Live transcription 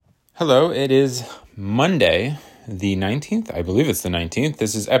Hello, it is Monday, the 19th. I believe it's the 19th.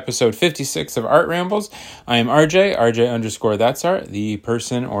 This is episode 56 of Art Rambles. I am RJ That's Art, the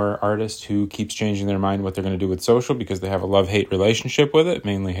person or artist who keeps changing their mind what they're going to do with social because they have a love-hate relationship with it,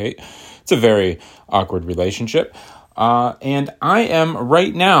 mainly hate. It's a very awkward relationship. And I am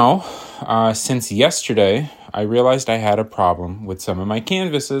right now, since yesterday, I realized I had a problem with some of my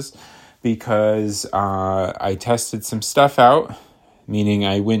canvases because I tested some stuff out. Meaning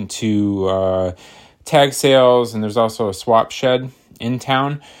I went to tag sales, and there's also a swap shed in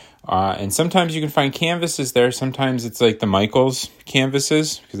town. And sometimes you can find canvases there. Sometimes it's like the Michaels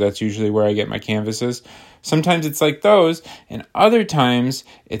canvases, because that's usually where I get my canvases. Sometimes it's like those, and other times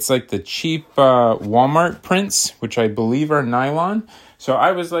it's like the cheap Walmart prints, which I believe are nylon. So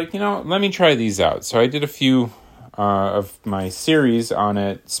I was like, let me try these out. So I did a few of my series on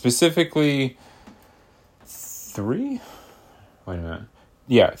it, specifically 3? Wait a minute.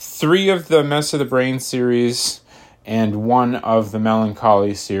 Yeah, 3 of the Mess of the Brain series and 1 of the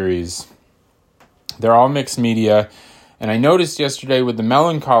Melancholy series. They're all mixed media. And I noticed yesterday with the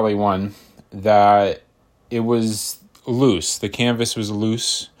Melancholy one that it was loose. The canvas was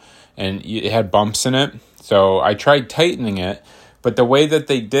loose and it had bumps in it. So I tried tightening it, but the way that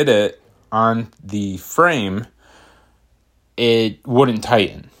they did it on the frame, it wouldn't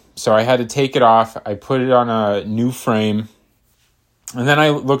tighten. So I had to take it off. I put it on a new frame. And then I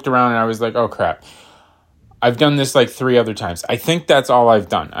looked around and I was like, oh crap. I've done this like 3 other times. I think that's all I've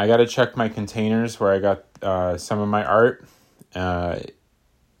done. I got to check my containers where I got some of my art. I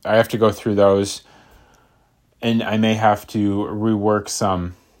have to go through those. And I may have to rework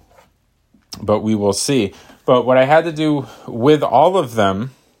some. But we will see. But what I had to do with all of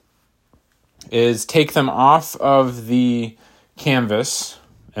them is take them off of the canvas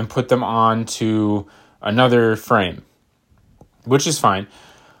and put them onto another frame. Which is fine.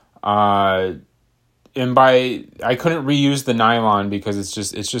 And I couldn't reuse the nylon because it's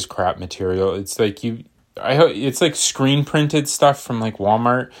just crap material. It's like it's like screen printed stuff from like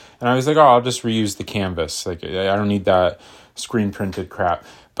Walmart. And I was like, I'll just reuse the canvas. Like I don't need that screen printed crap.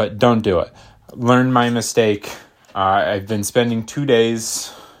 But don't do it. Learn my mistake. I've been spending 2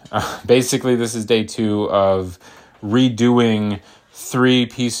 days. Basically, this is day 2 of redoing 3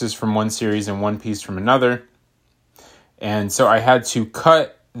 pieces from one series and 1 piece from another. And so I had to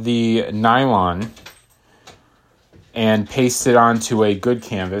cut the nylon and paste it onto a good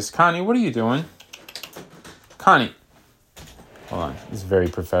canvas. Connie, what are you doing? Connie. Hold on. This is very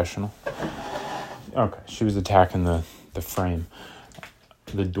professional. Okay. She was attacking the frame.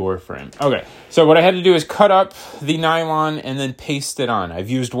 The door frame. Okay. So what I had to do is cut up the nylon and then paste it on.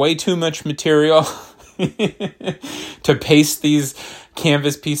 I've used way too much material to paste these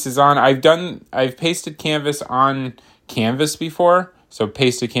canvas pieces on. I've pasted canvas on canvas before, so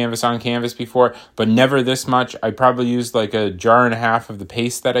pasted canvas on canvas before, but never this much. I probably used like a jar and a half of the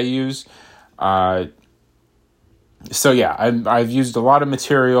paste that I use. So yeah, I've used a lot of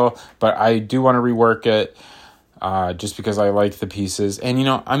material, but I do want to rework it just because I like the pieces, and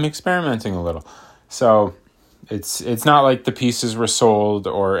I'm experimenting a little. So it's not like the pieces were sold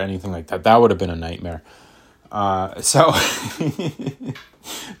or anything like that. That would have been a nightmare. So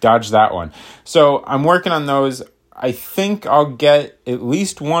dodge that one. So I'm working on those. I think I'll get at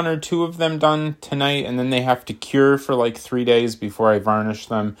least 1 or 2 of them done tonight, and then they have to cure for like 3 days before I varnish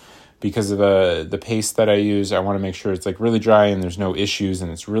them because of the paste that I use. I want to make sure it's like really dry and there's no issues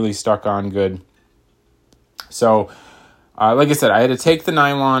and it's really stuck on good. So, like I said, I had to take the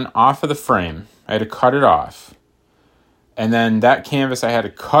nylon off of the frame. I had to cut it off. And then that canvas I had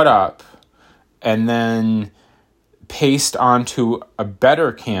to cut up and then paste onto a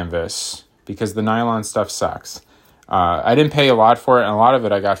better canvas because the nylon stuff sucks. I didn't pay a lot for it, and a lot of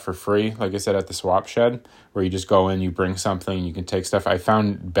it I got for free, like I said, at the swap shed, where you just go in, you bring something, you can take stuff. I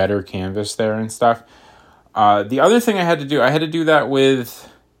found better canvas there and stuff. The other thing I had to do that with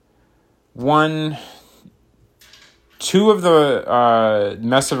 2 of the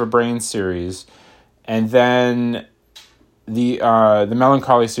Mess of a Brain series, and then the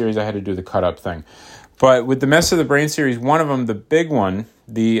Melancholy series, I had to do the cut-up thing. But with the Mess of the Brain series, one of them, the big one,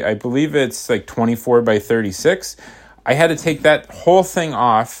 I believe it's like 24 by 36, I had to take that whole thing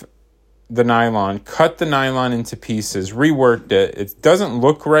off the nylon, cut the nylon into pieces, reworked it. It doesn't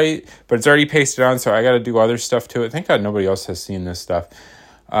look right, but it's already pasted on, so I got to do other stuff to it. Thank God nobody else has seen this stuff.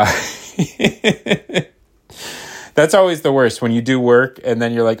 That's always the worst, when you do work and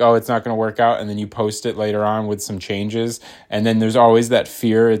then you're like, oh, it's not going to work out, and then you post it later on with some changes, and then there's always that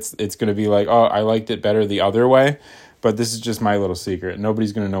fear it's going to be like, oh, I liked it better the other way. But this is just my little secret.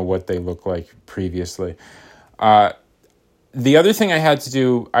 Nobody's going to know what they look like previously. the other thing I had to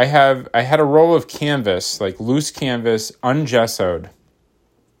do, I had a roll of canvas, like loose canvas, ungessoed,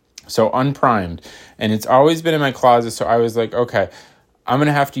 so unprimed, and it's always been in my closet. So I was like, okay, I'm going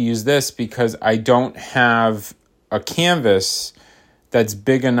to have to use this because I don't have a canvas that's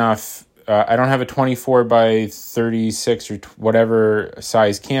big enough. I don't have a 24 by 36 or whatever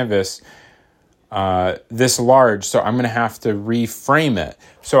size canvas this large, so I'm going to have to reframe it.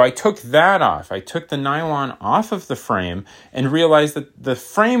 So I took that off. I took the nylon off of the frame and realized that the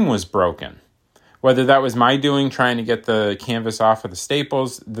frame was broken. Whether that was my doing, trying to get the canvas off of the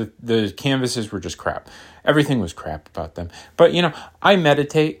staples, the canvases were just crap. Everything was crap about them. But, I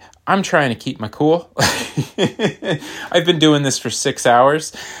meditate. I'm trying to keep my cool. I've been doing this for 6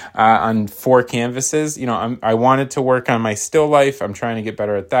 hours on 4 canvases. I wanted to work on my still life. I'm trying to get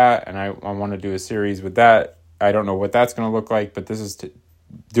better at that, and I want to do a series with that. I don't know what that's going to look like, but this is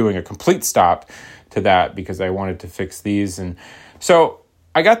doing a complete stop to that because I wanted to fix these. And so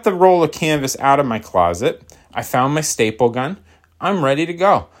I got the roll of canvas out of my closet. I found my staple gun. I'm ready to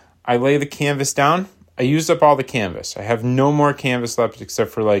go. I lay the canvas down. I used up all the canvas. I have no more canvas left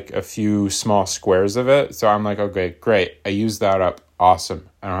except for like a few small squares of it. So I'm like, okay, great. I used that up. Awesome.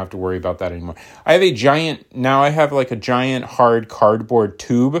 I don't have to worry about that anymore. I have a giant hard cardboard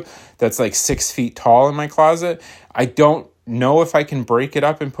tube that's like 6 feet tall in my closet. I don't know if I can break it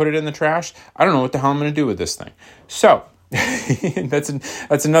up and put it in the trash. I don't know what the hell I'm going to do with this thing. So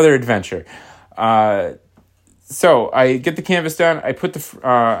that's another adventure. So I get the canvas down. I put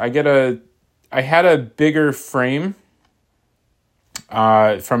I had a bigger frame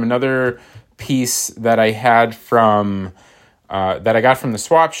from another piece that I had from that I got from the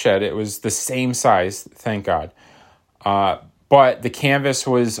swap shed. It was the same size, thank God. But the canvas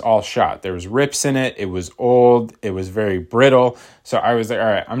was all shot. There was rips in it. It was old. It was very brittle. So I was like, all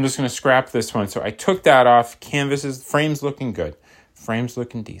right, I'm just going to scrap this one. So I took that off. Frame's looking good. Frame's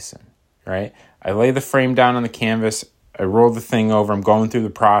looking decent, right? I lay the frame down on the canvas. I rolled the thing over. I'm going through the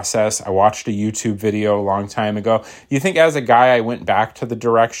process. I watched a YouTube video a long time ago. You think as a guy I went back to the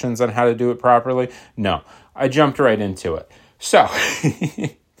directions on how to do it properly? No, I jumped right into it. So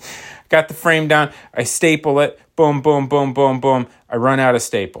got the frame down. I staple it. Boom, boom, boom, boom, boom. I run out of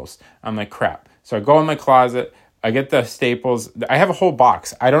staples. I'm like, crap. So I go in my closet. I get the staples. I have a whole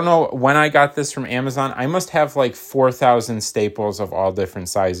box. I don't know when I got this from Amazon. I must have like 4,000 staples of all different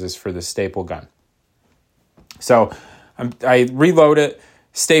sizes for the staple gun. So I reload it,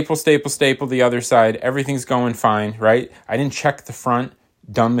 staple the other side. Everything's going fine, right? I didn't check the front.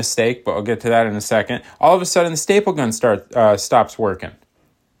 Dumb mistake, but I'll get to that in a second. All of a sudden, the staple gun stops working.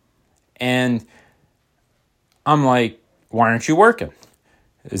 And I'm like, why aren't you working?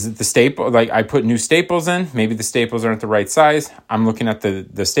 Is it the staple? Like, I put new staples in. Maybe the staples aren't the right size. I'm looking at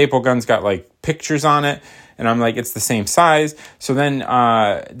the staple gun's got like pictures on it. And I'm like, it's the same size. So then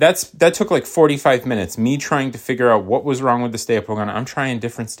that took like 45 minutes, me trying to figure out what was wrong with the staple gun. I'm trying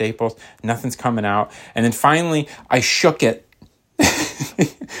different staples. Nothing's coming out. And then finally, I shook it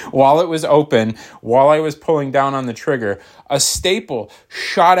while it was open, while I was pulling down on the trigger. A staple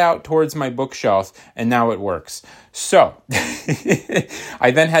shot out towards my bookshelf, and now it works. So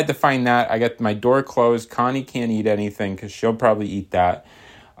I then had to find that. I got my door closed. Connie can't eat anything because she'll probably eat that.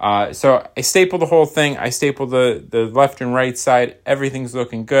 So I stapled the whole thing. I stapled the left and right side. Everything's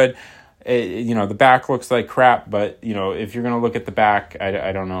looking good. The back looks like crap, but if you're going to look at the back,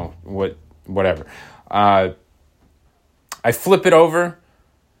 I don't know whatever. I flip it over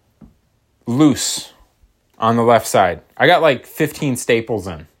loose on the left side. I got like 15 staples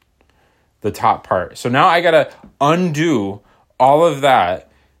in the top part. So now I got to undo all of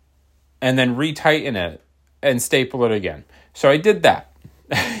that and then retighten it and staple it again. So I did that.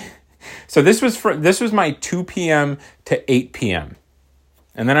 So this was my 2 p.m. to 8 p.m.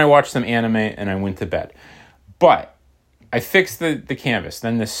 And then I watched some anime and I went to bed. But I fixed the canvas.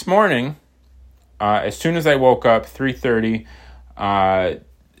 Then this morning, as soon as I woke up, 3:30,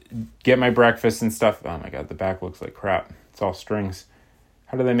 get my breakfast and stuff. Oh my God, the back looks like crap. It's all strings.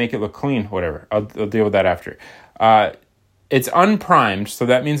 How do they make it look clean? Whatever. I'll deal with that after. It's unprimed, so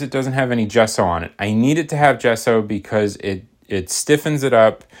that means it doesn't have any gesso on it. I need it to have gesso because it stiffens it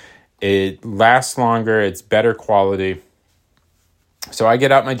up. It lasts longer. It's better quality. So I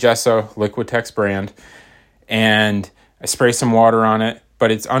get out my gesso, Liquitex brand, and I spray some water on it,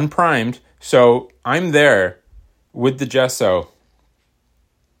 but it's unprimed. So I'm there with the gesso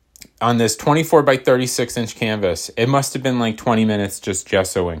on this 24 by 36 inch canvas. It must have been like 20 minutes just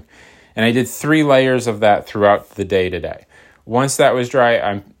gessoing. And I did 3 layers of that throughout the day today. Once that was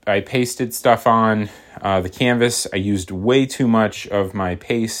dry, I pasted stuff on the canvas. I used way too much of my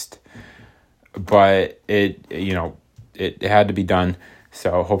paste, but it it had to be done.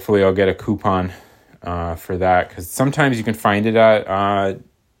 So hopefully I'll get a coupon for that, because sometimes you can find it at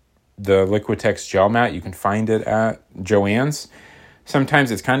the Liquitex gel mat. You can find it at Joann's.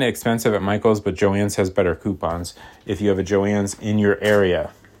 Sometimes it's kind of expensive at Michael's, but Joann's has better coupons if you have a Joann's in your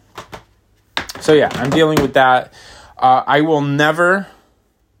area. So yeah, I'm dealing with that. I will never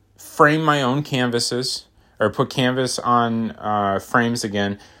frame my own canvases or put canvas on frames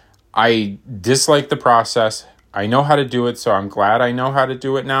again. I dislike the process. I know how to do it, so I'm glad I know how to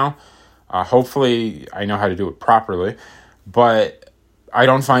do it now. Hopefully I know how to do it properly, but I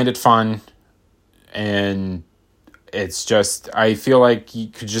don't find it fun, and it's just, I feel like you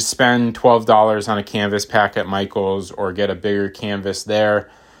could just spend $12 on a canvas pack at Michael's or get a bigger canvas there,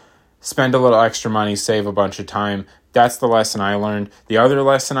 spend a little extra money, save a bunch of time. That's the lesson I learned. The other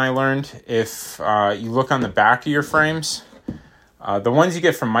lesson I learned, if you look on the back of your frames, the ones you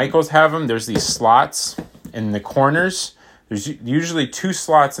get from Michael's have them. There's these slots in the corners. There's usually 2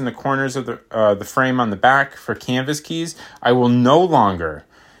 slots in the corners of the frame on the back for canvas keys. I will no longer,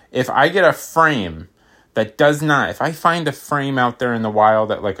 if I get a frame that does not, if I find a frame out there in the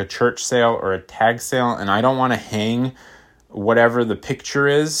wild at like a church sale or a tag sale, and I don't want to hang whatever the picture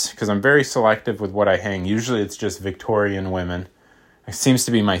is, because I'm very selective with what I hang. Usually it's just Victorian women. It seems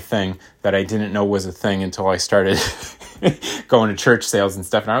to be my thing that I didn't know was a thing until I started going to church sales and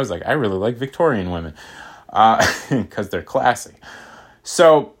stuff. And I was like, I really like Victorian women because they're classy.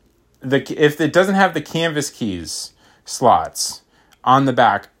 So if it doesn't have the canvas keys slots on the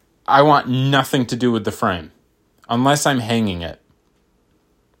back, I want nothing to do with the frame unless I'm hanging it.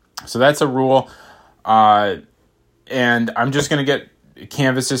 So that's a rule. And I'm just going to get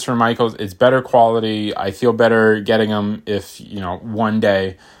canvases from Michael's. It's better quality. I feel better getting them if, one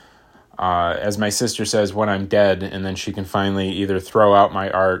day, as my sister says, when I'm dead, and then she can finally either throw out my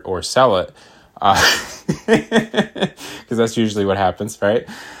art or sell it. Because that's usually what happens, right?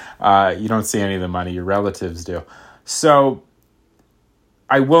 You don't see any of the money. Your relatives do. So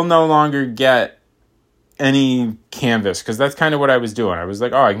I will no longer get any canvas, because that's kind of what I was doing. I was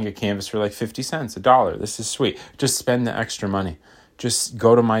like, I can get canvas for like 50 cents, $1. This is sweet. Just spend the extra money. Just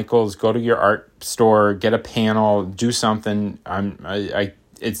go to Michael's, go to your art store, get a panel, do something.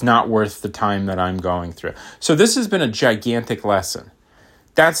 It's not worth the time that I'm going through. So this has been a gigantic lesson.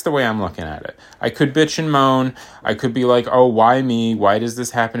 That's the way I'm looking at it. I could bitch and moan. I could be like, why me? Why does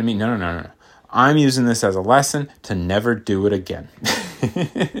this happen to me? No. I'm using this as a lesson to never do it again.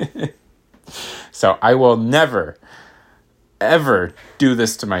 So I will never, ever do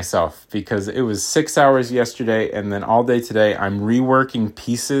this to myself, because it was 6 hours yesterday, and then all day today I'm reworking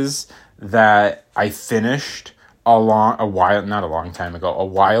pieces that I finished a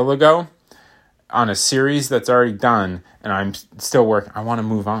while ago on a series that's already done, and I'm still working. I want to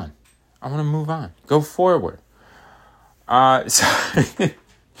move on. Go forward.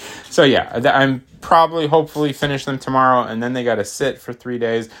 So yeah, I'm hopefully finish them tomorrow, and then they got to sit for 3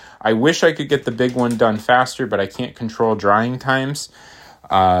 days. I wish I could get the big one done faster, but I can't control drying times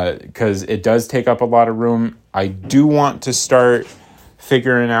because it does take up a lot of room. I do want to start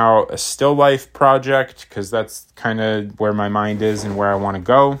figuring out a still life project, because that's kind of where my mind is and where I want to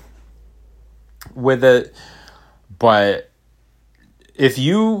go with it. But if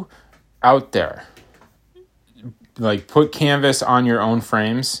you out there put canvas on your own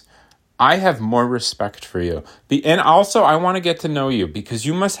frames, I have more respect for you. And also, I want to get to know you, because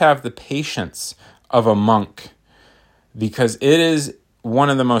you must have the patience of a monk, because it is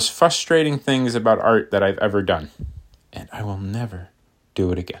one of the most frustrating things about art that I've ever done. And I will never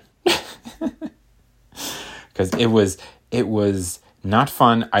do it again. Because it was not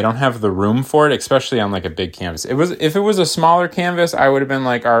fun. I don't have the room for it, especially on a big canvas. If it was a smaller canvas, I would have been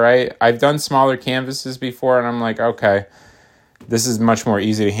like, all right. I've done smaller canvases before, and I'm like, okay, this is much more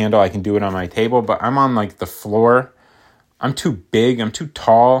easy to handle. I can do it on my table, but I'm on the floor. I'm too big. I'm too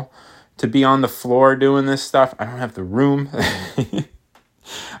tall to be on the floor doing this stuff. I don't have the room.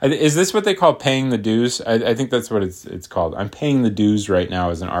 Is this what they call paying the dues? I think that's what it's called. I'm paying the dues right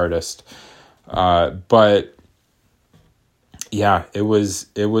now as an artist. But yeah, it was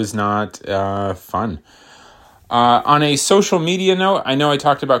not fun. On a social media note, I know I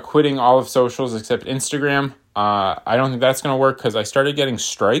talked about quitting all of socials except Instagram. I don't think that's going to work, because I started getting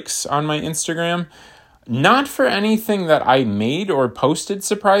strikes on my Instagram. Not for anything that I made or posted,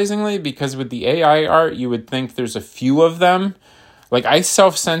 surprisingly, because with the AI art, you would think there's a few of them. I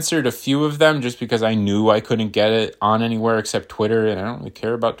self-censored a few of them just because I knew I couldn't get it on anywhere except Twitter, and I don't really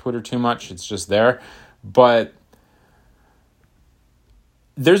care about Twitter too much. It's just there. But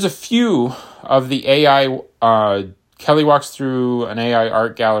there's a few of the AI Kelly walks through an AI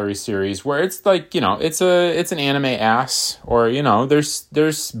art gallery series where it's like, it's an anime ass, or,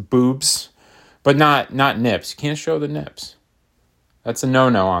 there's boobs, but not nips. You can't show the nips. That's a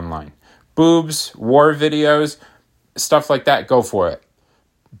no-no online. Boobs, war videos, stuff like that, go for it.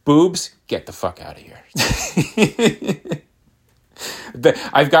 Boobs, get the fuck out of here.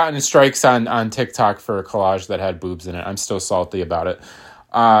 I've gotten strikes on TikTok for a collage that had boobs in it. I'm still salty about it.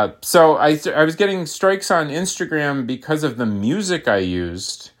 So I was getting strikes on Instagram because of the music I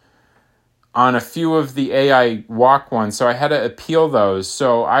used on a few of the AI walk ones. So I had to appeal those.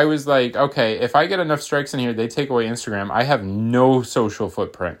 So I was like, okay, if I get enough strikes in here, they take away Instagram. I have no social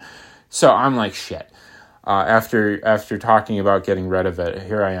footprint. So I'm like, shit. After talking about getting rid of it,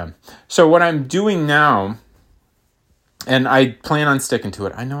 here I am. So what I'm doing now, and I plan on sticking to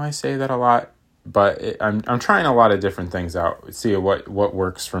it. I know I say that a lot, but I'm trying a lot of different things out. See what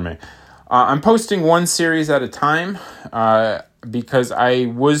works for me. I'm posting one series at a time because I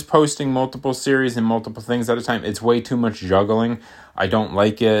was posting multiple series and multiple things at a time. It's way too much juggling. I don't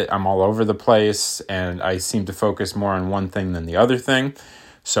like it. I'm all over the place, and I seem to focus more on one thing than the other thing.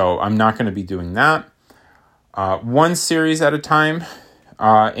 So I'm not going to be doing that. One series at a time,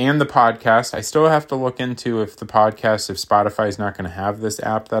 and the podcast. I still have to look into if Spotify is not going to have this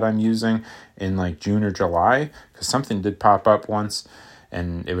app that I'm using in like June or July, because something did pop up once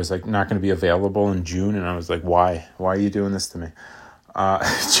and it was like not going to be available in June. And I was like, why are you doing this to me?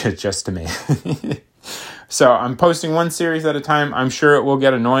 Just to me. So I'm posting one series at a time. I'm sure it will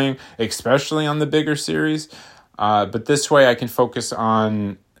get annoying, especially on the bigger series. But this way I can focus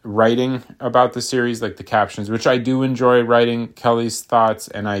on writing about the series, like the captions, which I do enjoy writing Kelly's thoughts,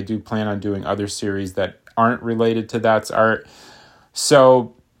 and I do plan on doing other series that aren't related to That's Art.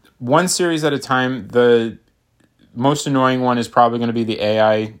 So one series at a time. The most annoying one is probably going to be the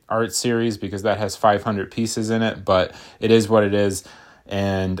AI art series because that has 500 pieces in it, but it is what it is,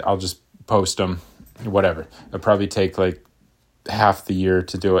 and I'll just post them, whatever. It'll probably take like half the year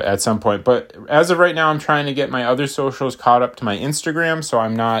to do it at some point. But as of right now, I'm trying to get my other socials caught up to my Instagram, so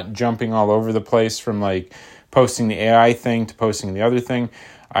I'm not jumping all over the place from like posting the AI thing to posting the other thing.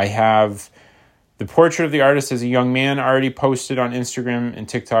 I have the portrait of the artist as a young man already posted on Instagram and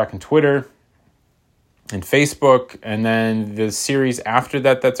TikTok and Twitter and Facebook. And then the series after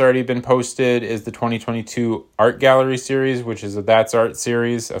that that's already been posted is the 2022 art gallery series, which is a That's Art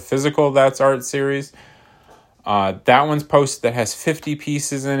series, a physical That's Art series. That one's posted, that has 50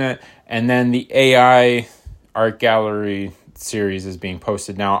 pieces in it. And then the AI art gallery series is being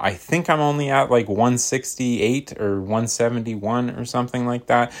posted now. I think I'm only at like 168 or 171 or something like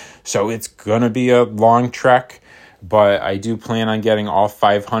that. So it's going to be a long trek, but I do plan on getting all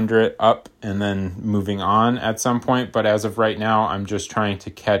 500 up and then moving on at some point. But as of right now, I'm just trying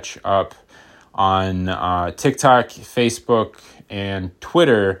to catch up on TikTok, Facebook, and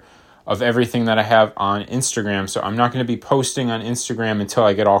Twitter of everything that I have on Instagram. So I'm not going to be posting on Instagram until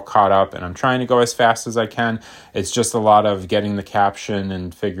I get all caught up, and I'm trying to go as fast as I can. It's just a lot of getting the caption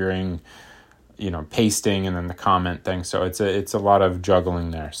and figuring, pasting and then the comment thing. So it's a lot of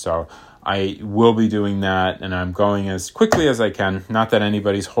juggling there. So I will be doing that, and I'm going as quickly as I can. Not that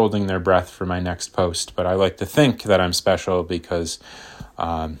anybody's holding their breath for my next post, but I like to think that I'm special because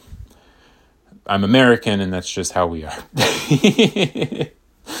I'm American, and that's just how we are.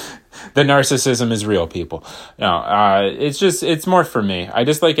 The narcissism is real, people. No, it's more for me. I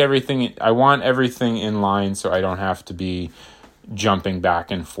just like everything. I want everything in line so I don't have to be jumping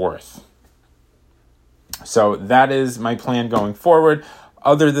back and forth. So that is my plan going forward.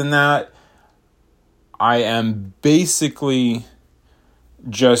 Other than that, I am basically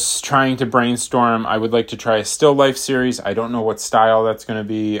just trying to brainstorm. I would like to try a still life series. I don't know what style that's going to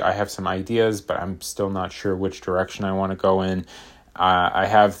be. I have some ideas, but I'm still not sure which direction I want to go in. I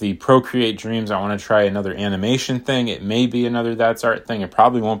have the Procreate Dreams. I want to try another animation thing. It may be another That's Art thing. It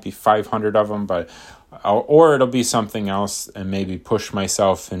probably won't be 500 of them, or it'll be something else, and maybe push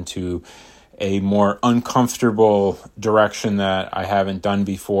myself into a more uncomfortable direction that I haven't done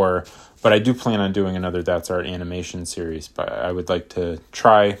before. But I do plan on doing another That's Art animation series. But I would like to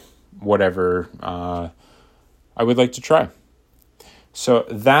try whatever I would like to try. So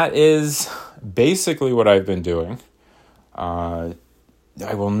that is basically what I've been doing.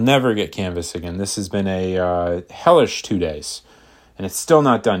 I will never get Canvas again. This has been a hellish 2 days, and it's still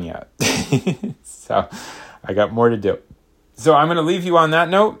not done yet. So I got more to do. So I'm going to leave you on that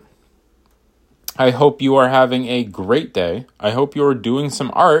note. I hope you are having a great day. I hope you're doing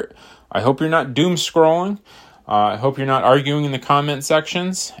some art. I hope you're not doom scrolling. I hope you're not arguing in the comment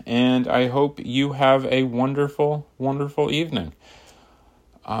sections. And I hope you have a wonderful, wonderful evening.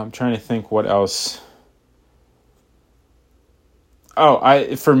 I'm trying to think what else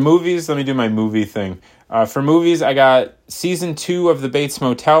For movies, let me do my movie thing. For movies, I got season 2 of The Bates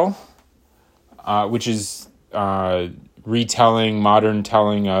Motel, which is modern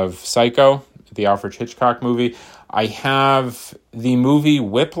telling of Psycho, the Alfred Hitchcock movie. I have the movie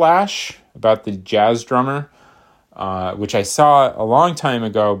Whiplash about the jazz drummer, which I saw a long time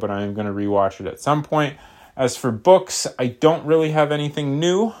ago, but I'm going to rewatch it at some point. As for books, I don't really have anything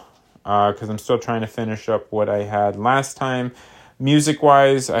new, because I'm still trying to finish up what I had last time.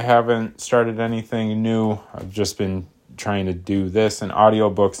 Music-wise, I haven't started anything new. I've just been trying to do this. And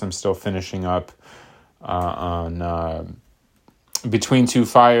audiobooks, I'm still finishing up on Between Two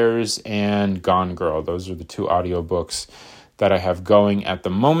Fires and Gone Girl. Those are the 2 audiobooks that I have going at the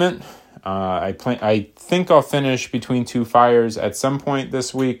moment. I think I'll finish Between Two Fires at some point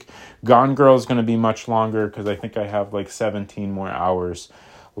this week. Gone Girl is going to be much longer because I think I have like 17 more hours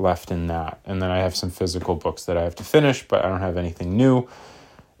left in that. And then I have some physical books that I have to finish, but I don't have anything new.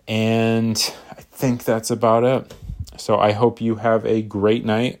 And I think that's about it. So I hope you have a great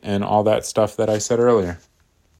night and all that stuff that I said earlier.